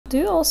Do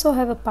you also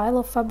have a pile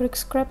of fabric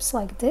scraps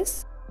like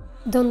this?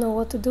 Don't know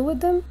what to do with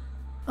them?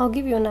 I'll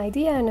give you an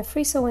idea and a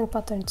free sewing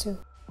pattern too.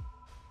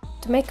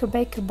 To make a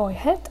Bakerboy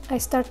hat, I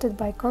started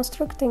by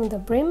constructing the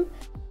brim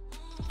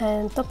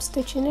and top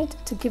stitching it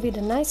to give it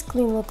a nice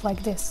clean look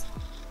like this.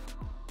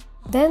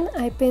 Then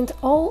I pinned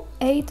all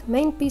 8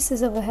 main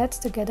pieces of a hat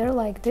together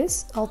like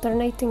this,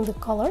 alternating the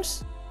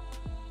colors,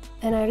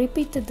 and I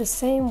repeated the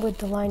same with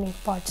the lining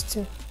part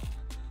too.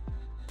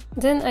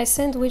 Then I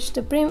sandwiched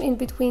the brim in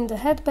between the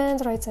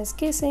headband, right size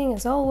kissing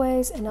as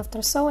always, and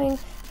after sewing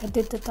I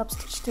did the top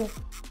stitch too.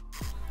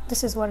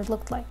 This is what it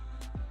looked like.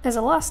 As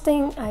a last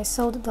thing, I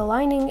sewed the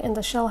lining and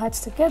the shell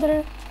hats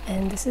together,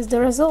 and this is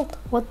the result.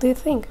 What do you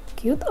think?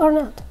 Cute or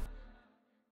not?